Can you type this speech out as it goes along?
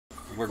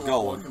We're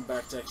going. Welcome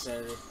back to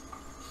Xsanity.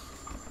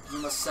 You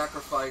must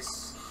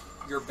sacrifice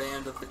your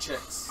band of the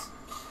chicks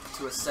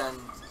to ascend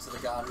to the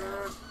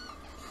Godhead.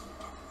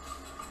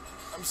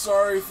 I'm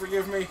sorry,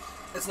 forgive me.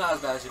 It's not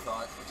as bad as you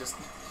thought. It just...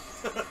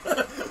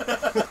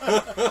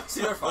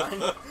 See, they're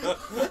fine.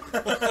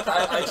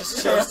 I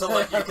just chose to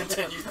let you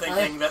continue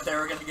thinking that they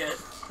were going to get...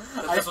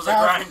 That this was a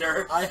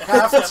grinder. I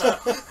have to...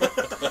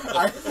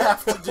 I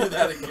have to do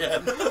that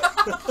again.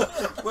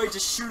 Wait,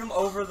 just shoot him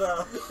over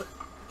the...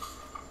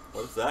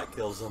 What if that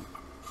kills him?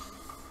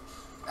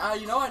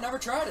 You know, I never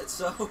tried it,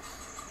 so...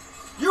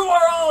 You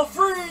are all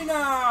free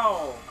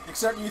now!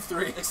 Except you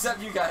three. Except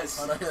you guys.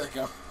 Oh no, here they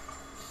come.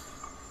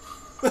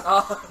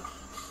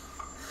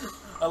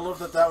 I love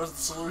that that was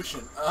the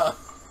solution.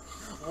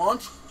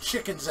 Launch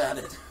chickens at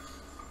it.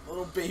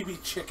 Little baby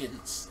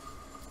chickens.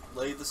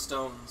 Lay the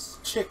stones.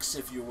 Chicks,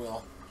 if you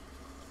will.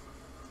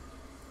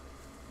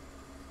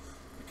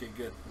 Okay,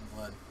 good. I'm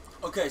glad.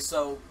 Okay,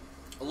 so,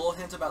 a little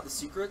hint about the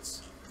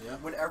secrets. Yeah.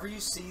 Whenever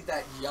you see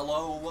that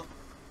yellow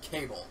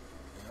cable,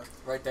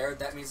 right there,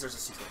 that means there's a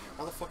secret.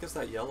 How the fuck is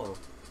that yellow?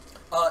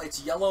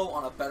 It's yellow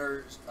on a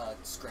better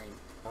screen.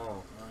 Oh.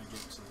 Now we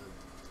get to the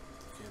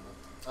cable.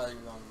 You're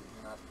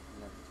not.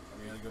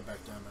 We gotta go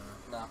back down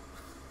now. No.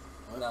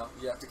 What? No,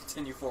 you have to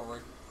continue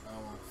forward. Oh,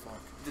 well,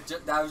 fuck.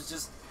 I was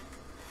just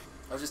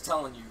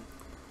telling you.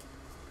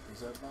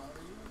 Is that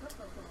body? Okay.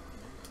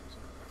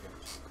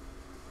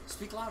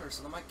 Speak louder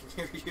so the mic can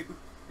hear you.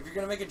 If you're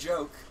gonna make a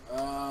joke.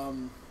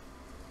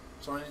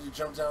 So I need to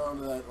jump down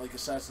onto that, like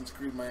Assassin's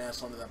Creed my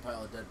ass onto that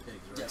pile of dead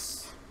pigs, right?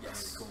 Yes.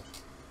 Yes. Alright, cool.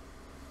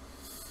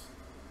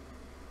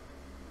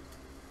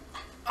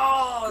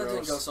 Oh, that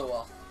didn't Gross. go so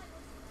well.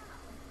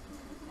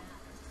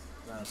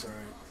 No, it's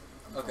alright.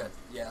 Okay.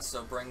 Yeah.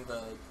 So bring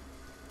the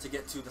to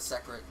get to the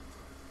secret.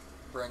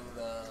 Bring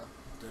the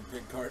Dead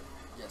pig cart.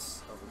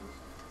 yes over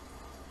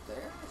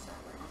there. Is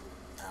that right?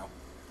 Ow.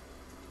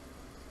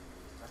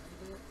 Is that how you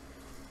do it?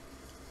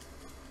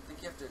 I think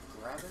you have to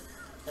grab it.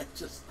 I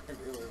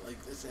really like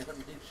this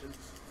animation.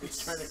 He's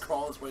trying to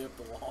crawl his way up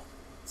the wall.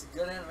 It's a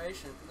good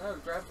animation. No,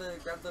 grab the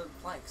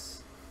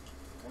planks.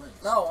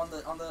 Planks. No, on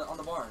the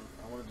barn.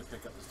 I wanted to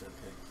pick up this dead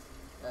pig.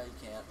 You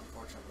can't,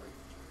 unfortunately.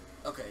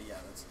 Okay, yeah,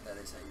 that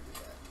is how you do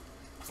that.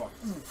 Fuck.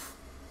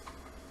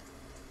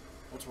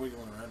 What's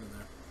wiggling around in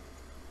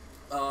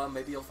there?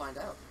 Maybe you'll find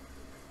out.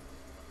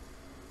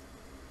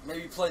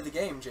 Maybe play the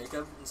game,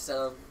 Jacob, instead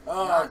of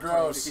Oh, not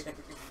gross. playing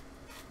the game.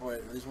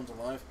 Wait, are these ones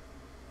alive?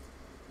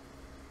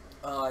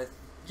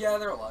 Yeah,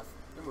 they're alive.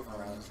 They're moving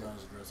around. It's not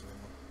as aggressive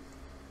anymore.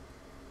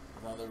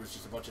 I thought there was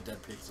just a bunch of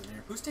dead pigs in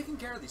here. Who's taking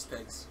care of these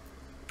pigs?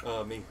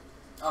 Me.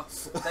 Oh,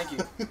 thank you.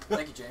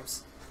 Thank you,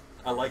 James.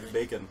 I like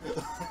bacon. This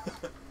is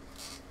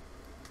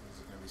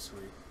gonna be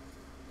sweet.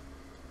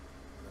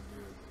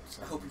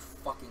 I hope you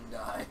fucking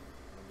die.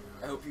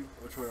 I hope you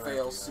Which way do I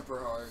fail have to go? super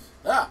hard.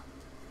 Ah!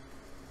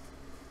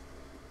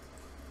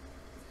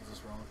 Is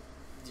this wrong?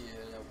 Yeah,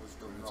 that was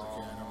the It's okay, I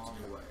know what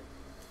to do. wrong way.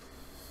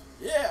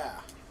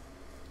 Yeah!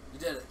 You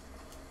did it.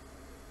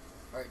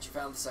 Alright, you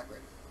found the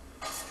secret.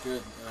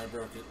 Good, and I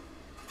broke it.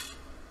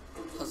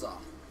 Huzzah. Ow.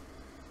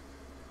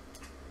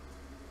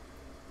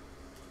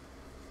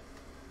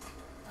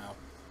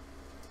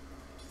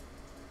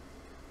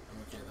 I'm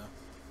okay though.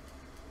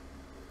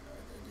 I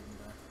didn't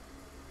die.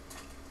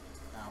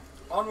 Ow.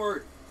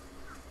 Onward!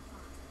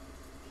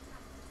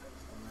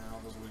 Oh man,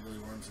 all those wiggly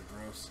worms are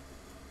gross.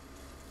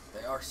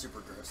 They are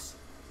super gross.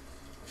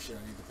 Oh shit,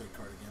 I need the pig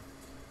cart again.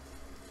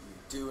 You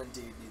do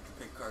indeed need the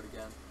pig cart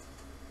again.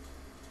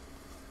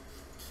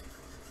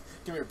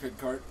 Come here, pig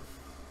cart.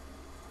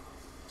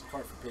 It's a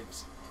cart for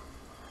pigs.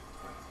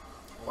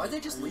 Why'd they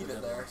just leave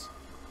it there?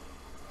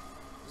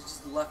 They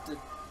just left it.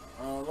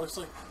 It looks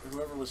like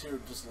whoever was here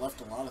just left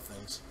a lot of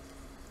things.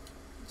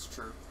 It's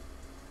true.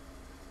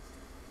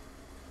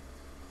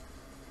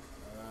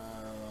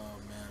 Oh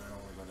man, I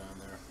don't want to go down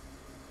there.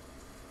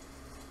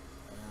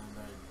 And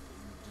I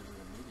did it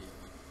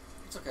immediately.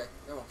 It's okay.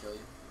 They won't kill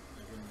you.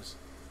 My goodness.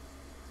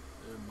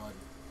 Ew, mud.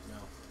 No.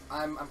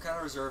 I'm kind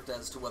of reserved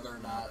as to whether or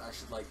not I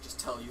should like just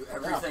tell you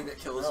everything that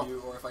kills you,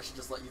 or if I should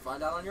just let you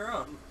find out on your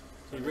own.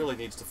 He really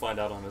needs to find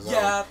out on his own.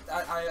 Yeah,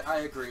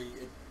 I agree.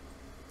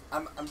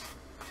 I'm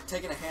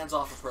taking a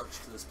hands-off approach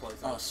to this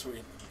playthrough. Oh,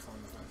 sweet.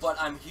 But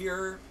I'm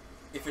here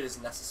if it is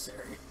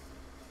necessary.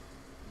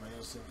 Am I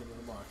going to sink into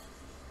the muck?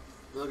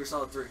 Metal Gear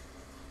Solid 3.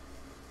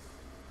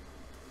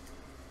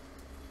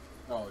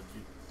 Oh,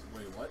 you...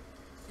 Wait, what?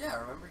 Yeah,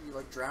 remember you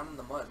like drowned in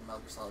the mud in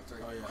Metal Gear Solid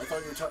 3. Oh, yeah. I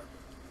thought you were talking...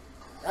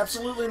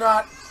 Absolutely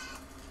not!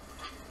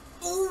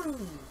 Ooh!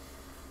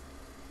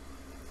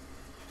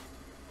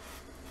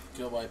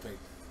 Killed by a pig.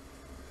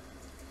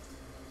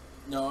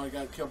 No, I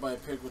got killed by a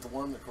pig with a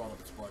worm that crawled up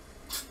its butt.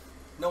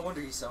 No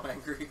wonder he's so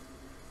angry.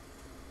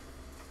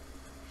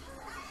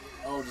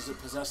 Oh, does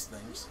it possess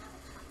things?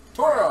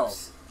 Toro!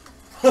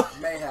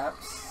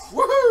 Mayhaps.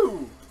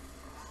 Woohoo!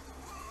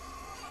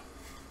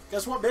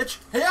 Guess what, bitch?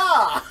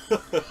 Hey-ya!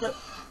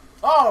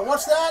 Oh,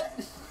 what's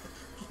that?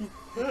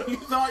 You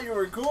thought you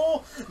were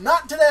cool?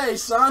 Not today,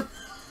 son!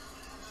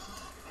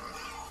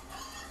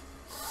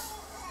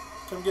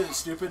 Come get it,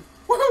 stupid.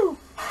 Woohoo!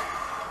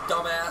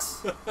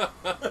 Dumbass.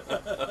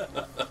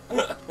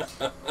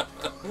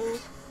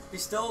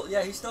 He's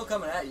still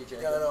coming at you,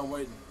 Jacob. Yeah, I know, I'm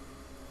waiting.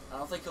 I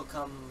don't think he'll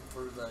come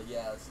for the,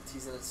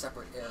 he's in a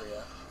separate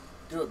area.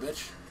 Do it,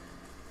 bitch.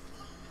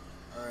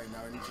 Alright, now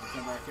I need you to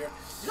come back here.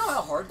 You know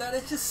how hard that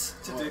is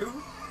to do?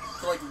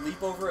 To, like,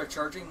 leap over a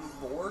charging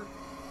boar?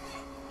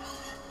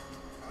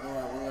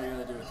 Alright, what am I going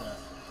to do with that?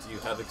 Do you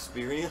have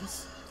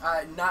experience?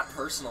 Not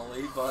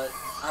personally, but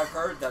I've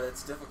heard that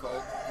it's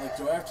difficult. Like,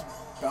 do I have to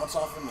bounce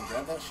off him and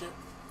grab that shit?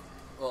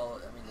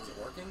 Well, I mean, is it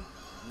working?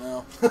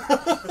 No.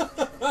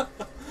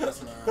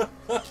 That's not.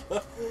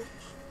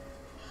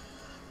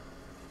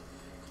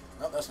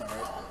 No, that's not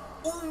right.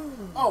 Ooh.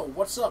 Oh,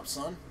 what's up,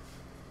 son?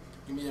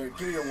 Give me your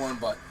worm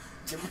butt.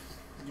 Give me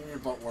your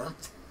butt worm.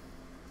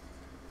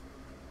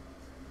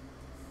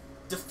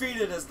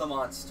 Defeated as the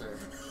monster.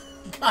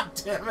 God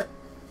damn it.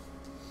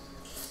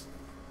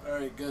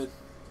 Alright, good.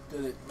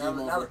 Did it.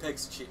 Now the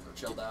pig's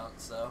chilled out,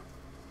 so.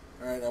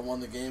 Alright, I won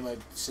the game. I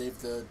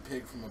saved the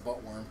pig from a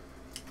butt worm.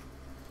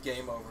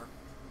 Game over.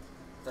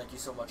 Thank you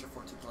so much for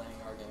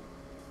playing our game.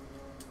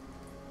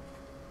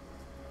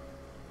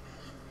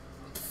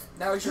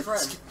 Now he's your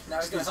friend. Now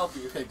he's gonna help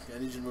you. Pig, I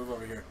need you to move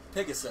over here.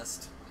 Pig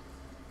assist.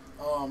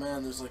 Oh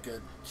man, there's like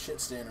a shit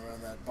stain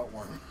around that butt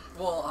worm.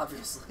 Well,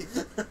 obviously.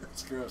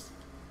 It's gross.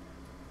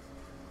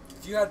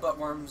 If you had butt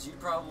worms, you'd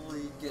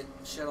probably get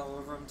shit all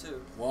over them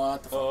too.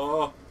 What the fuck?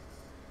 Oh.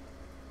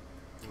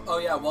 Oh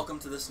yeah, welcome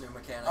to this new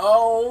mechanic.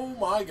 Oh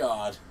my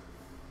god.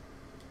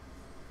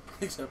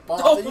 Except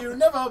bother you,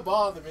 never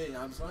bother me.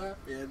 I'm so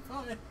happy and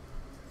fine.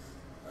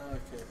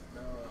 Okay,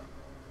 no.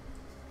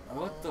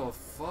 What the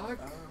fuck?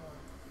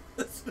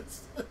 Uh,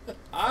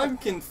 I'm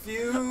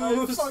confused.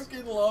 I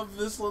fucking love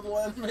this little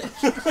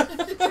animation.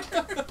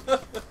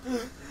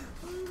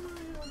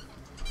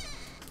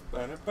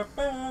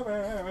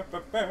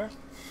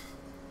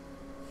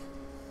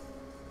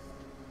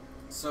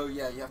 So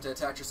yeah, you have to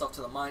attach yourself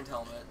to the mind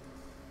helmet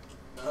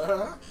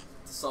Uh-huh.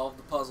 to solve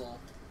the puzzle.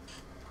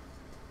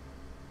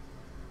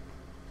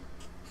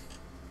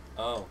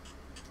 Oh,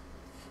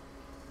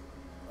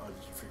 Oh, did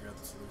you figure out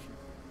the solution?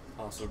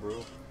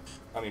 possible.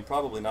 I mean,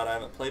 probably not. I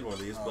haven't played one of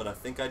these, but I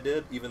think I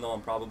did, even though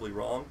I'm probably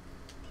wrong.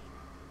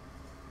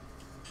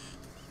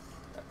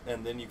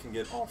 And then you can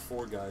get all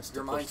four guys to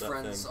Your push mind that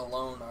friends thing.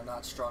 alone are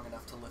not strong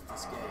enough to lift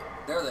this gate.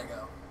 There they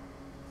go.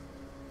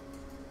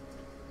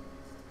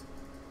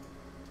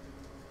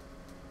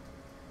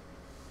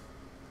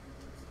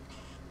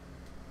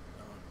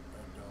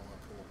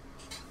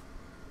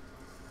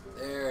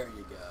 There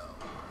you go.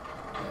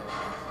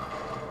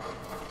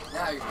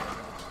 Now you're good.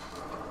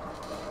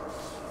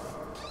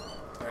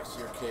 Back to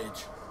your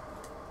cage.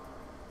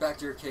 Back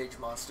to your cage,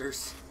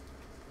 monsters.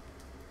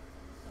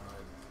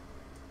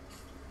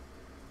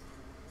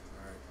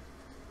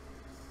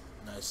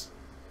 Alright. Nice.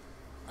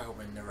 I hope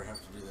I never have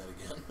to do that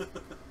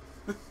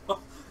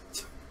again.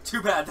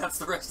 Too bad, that's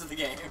the rest of the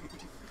game.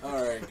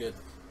 Alright, good.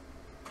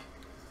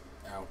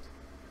 Ow.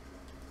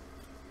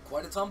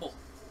 Quite a tumble.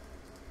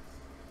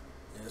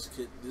 Yeah,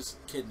 this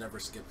kid never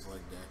skips leg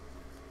day.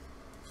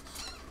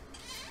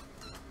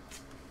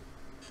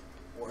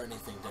 Or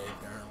anything day,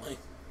 apparently.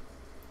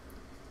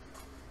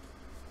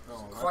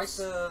 Oh,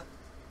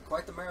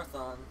 Quite the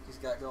marathon he's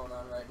got going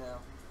on right now.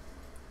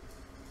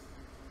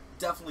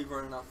 Definitely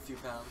burning off a few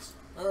pounds.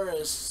 Alright,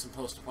 this is some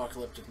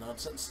post-apocalyptic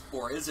nonsense.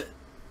 Or is it?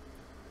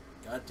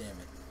 God damn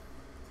it.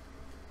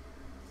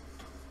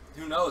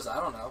 Who knows? I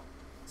don't know.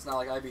 It's not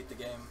like I beat the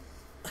game.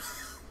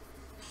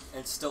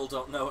 And still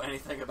don't know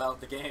anything about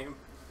the game.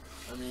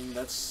 I mean,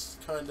 that's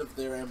kind of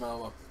their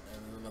MO.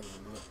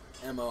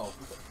 MO.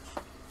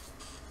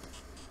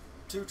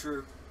 Too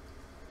true.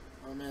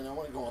 Oh man, I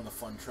want to go on the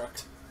fun truck.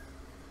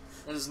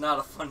 That is not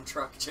a fun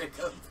truck,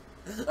 Jacob.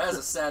 That is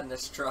a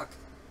sadness truck.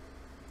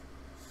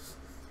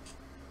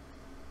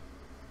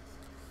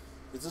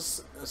 Is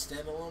this a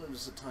standalone or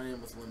does it tie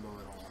in with Limbo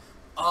at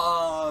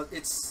all?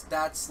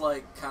 That's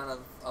like kind of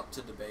up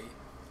to debate.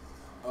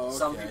 Oh, okay.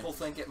 Some people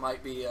think it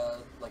might be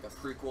like a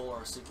prequel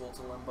or a sequel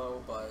to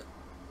Limbo, but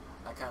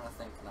I kind of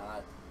think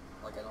not.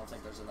 Like, I don't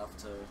think there's enough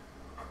to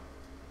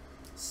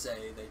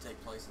say they take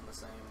place in the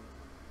same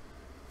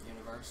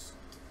universe.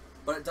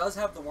 But it does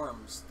have the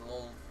worms, the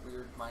little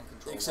weird mind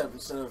control Except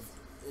worms. instead of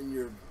in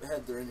your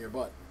head, they're in your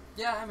butt.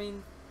 Yeah, I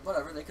mean,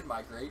 whatever, they could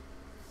migrate.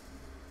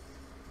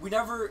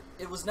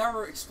 It was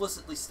never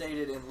explicitly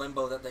stated in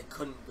Limbo that they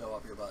couldn't go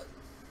up your butt.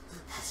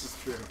 This is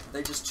true.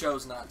 They just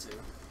chose not to.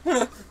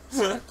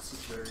 This is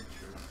very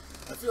true.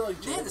 I feel like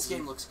James... Man, this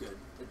game looks good.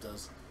 It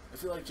does. I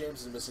feel like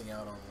James is missing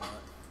out on a lot.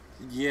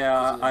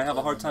 Yeah, I have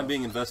a hard time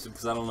being invested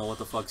because I don't know what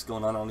the fuck's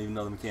going on. I don't even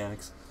know the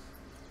mechanics.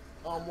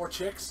 Oh, more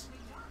chicks?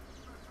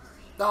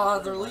 Ah,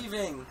 they're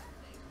leaving.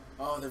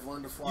 Oh, they've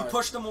learned to fly. You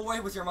pushed them away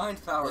with your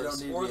mind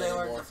powers, or they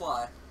learned to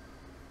fly.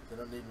 They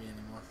don't need me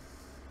anymore.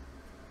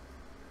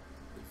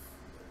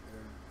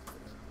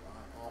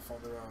 They're off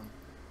on their own.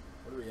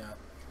 What are we at?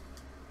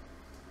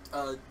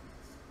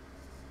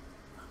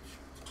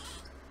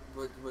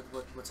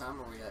 What time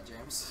are we at,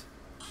 James?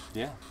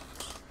 Yeah.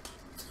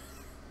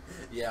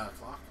 Yeah,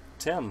 clock.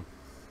 10.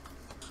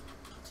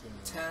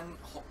 10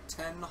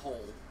 hole.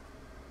 Alright,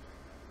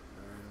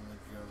 I'm gonna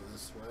go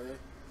this way.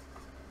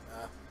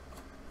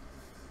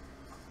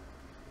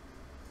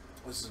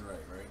 This is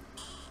right?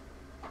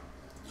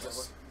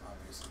 Yes,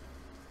 obviously.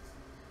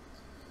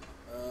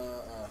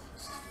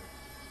 This is good.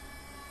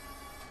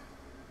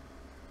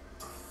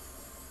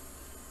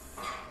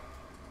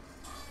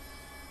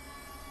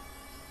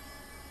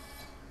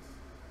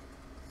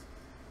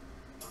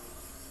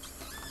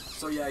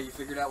 So yeah, you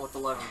figured out what the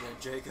lever did,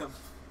 Jacob.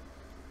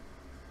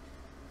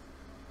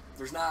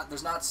 There's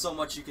not so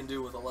much you can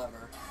do with a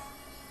lever.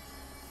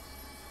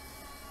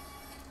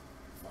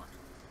 Fuck.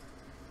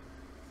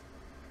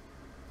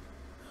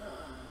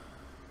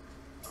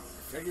 I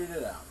figured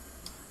it out.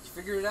 You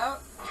figured it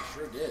out? I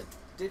sure did.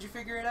 Did you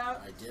figure it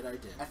out? I did.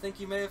 I think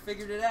you may have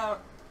figured it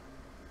out.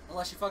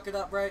 Unless you fuck it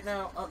up right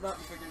now. Oh, no, you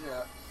figured it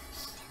out.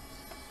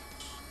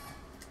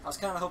 I was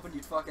kind of hoping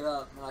you'd fuck it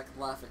up and I could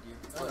laugh at you.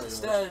 But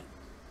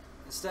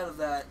instead of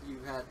that, you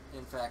had,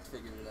 in fact,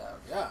 figured it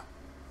out. Yeah.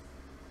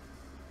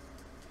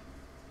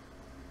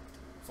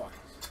 Fuck.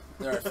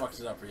 There, I fucked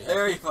it up again.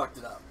 There you fucked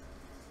it up.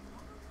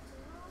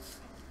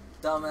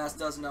 Dumbass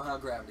doesn't know how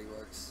gravity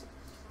works.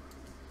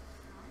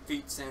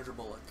 Feat Sandra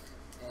Bullock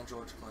and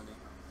George Clooney.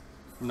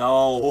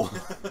 No.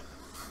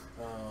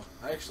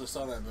 I actually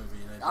saw that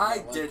movie and I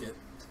did not like didn't. it.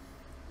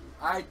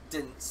 I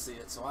didn't see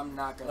it, so I'm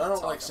not gonna. I don't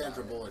talk like about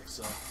Sandra it. Bullock,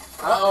 so.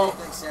 I don't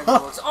think Sandra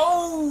Bullock's.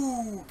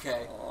 Oh,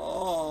 okay.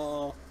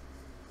 Oh.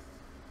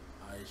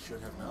 I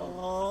should have known.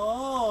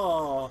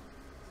 Oh.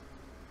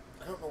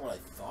 I don't know what I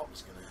thought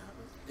was gonna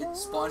happen. It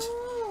spawns.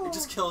 It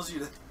just kills you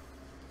to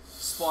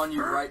spawn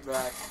you right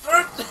back.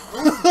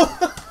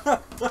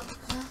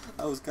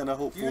 I was gonna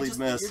hopefully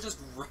miss. You're just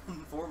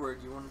running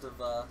forward. You wouldn't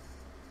have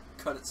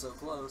cut it so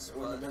close. It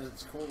wouldn't have been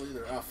as cool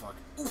either. Oh fuck.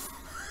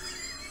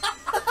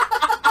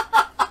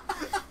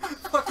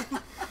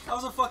 That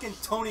was a fucking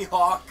Tony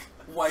Hawk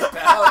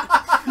wipeout.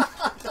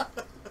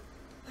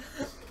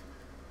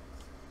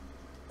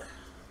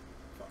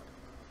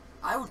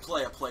 I would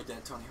play a Play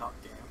Dead Tony Hawk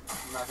game.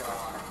 I'm not gonna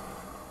lie.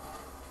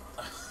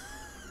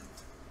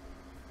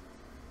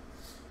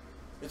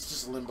 It's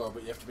just limbo,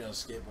 but you have to be on a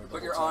skateboard.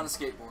 But you're on a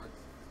skateboard.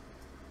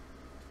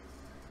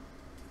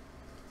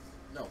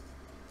 No.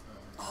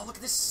 Oh, look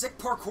at this sick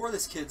parkour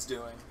this kid's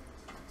doing.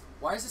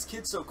 Why is this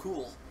kid so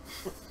cool?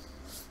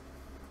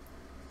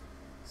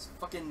 This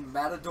fucking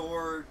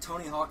Matador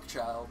Tony Hawk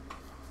child.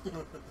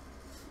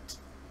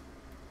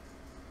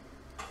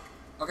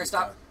 Okay,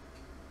 stop.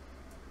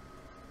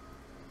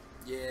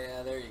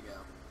 Yeah, there you go.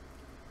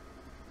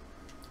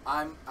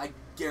 I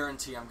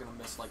guarantee I'm gonna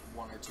miss like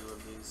one or two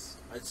of these.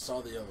 I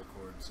saw the yellow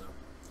cord, so.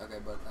 Okay,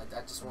 but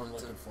I just I'm wanted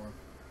looking to. for him.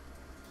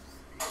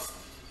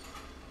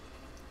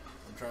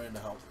 I'm trying to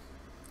help.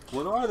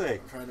 What are they?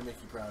 I'm trying to make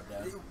you proud,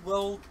 Dad.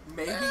 Well,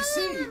 maybe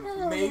C.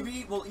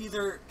 Maybe we'll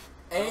either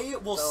A,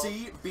 we'll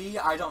C, B,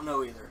 I don't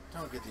know either.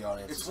 Don't get the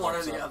audience. It's one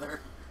or the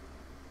other.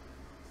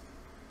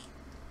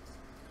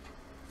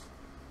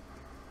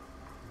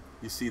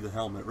 You see the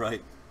helmet,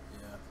 right?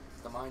 Yeah.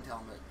 The mind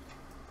helmet.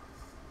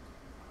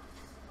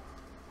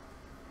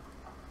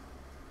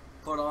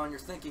 Put on your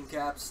thinking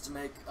caps to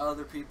make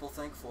other people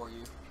think for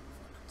you.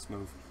 Let's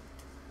move.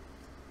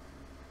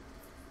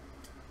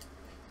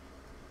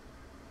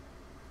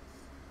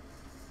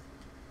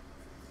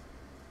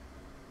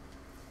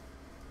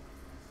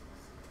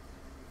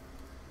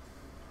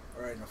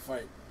 Alright, now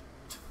fight.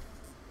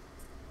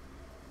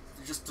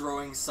 You're just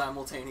throwing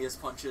simultaneous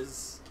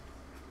punches.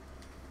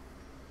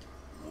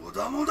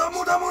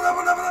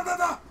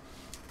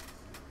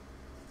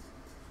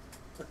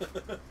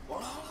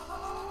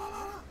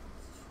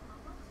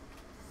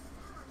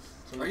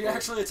 Are you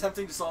actually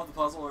attempting to solve the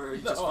puzzle, or are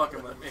you just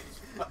fucking with me?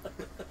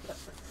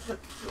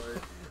 Sorry.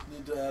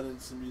 Need to add in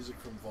some music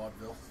from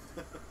vaudeville.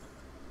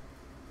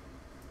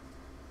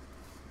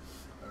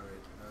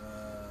 Alright,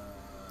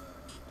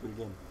 Do it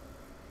again.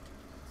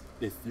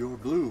 If you're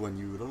blue and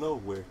you don't know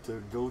where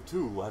to go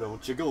to, why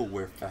don't you go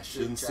where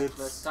fashion Check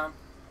this sits? time.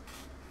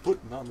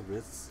 Putting on the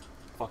wrists.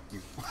 Fuck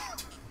you.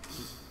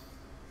 Please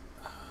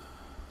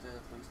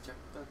check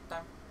the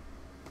time.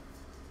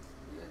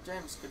 Yeah,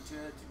 James, could you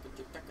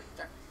check the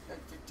time?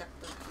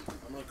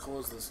 I'm gonna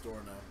close this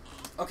door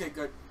now. Okay,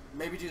 good.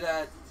 Maybe do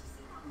that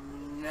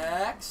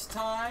next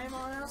time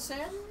on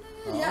Xsanity?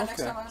 Oh, Yeah,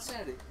 next okay. time on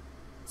Xsanity.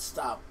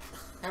 Stop.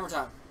 Hammer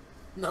time.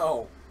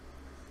 No.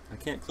 I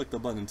can't click the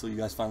button until you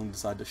guys finally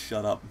decide to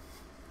shut up.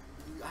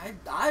 I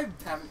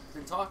haven't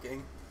been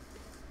talking.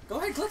 Go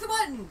ahead, click the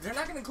button. They're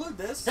not going to include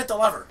this. Hit the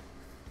lever.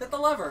 Hit the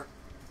lever.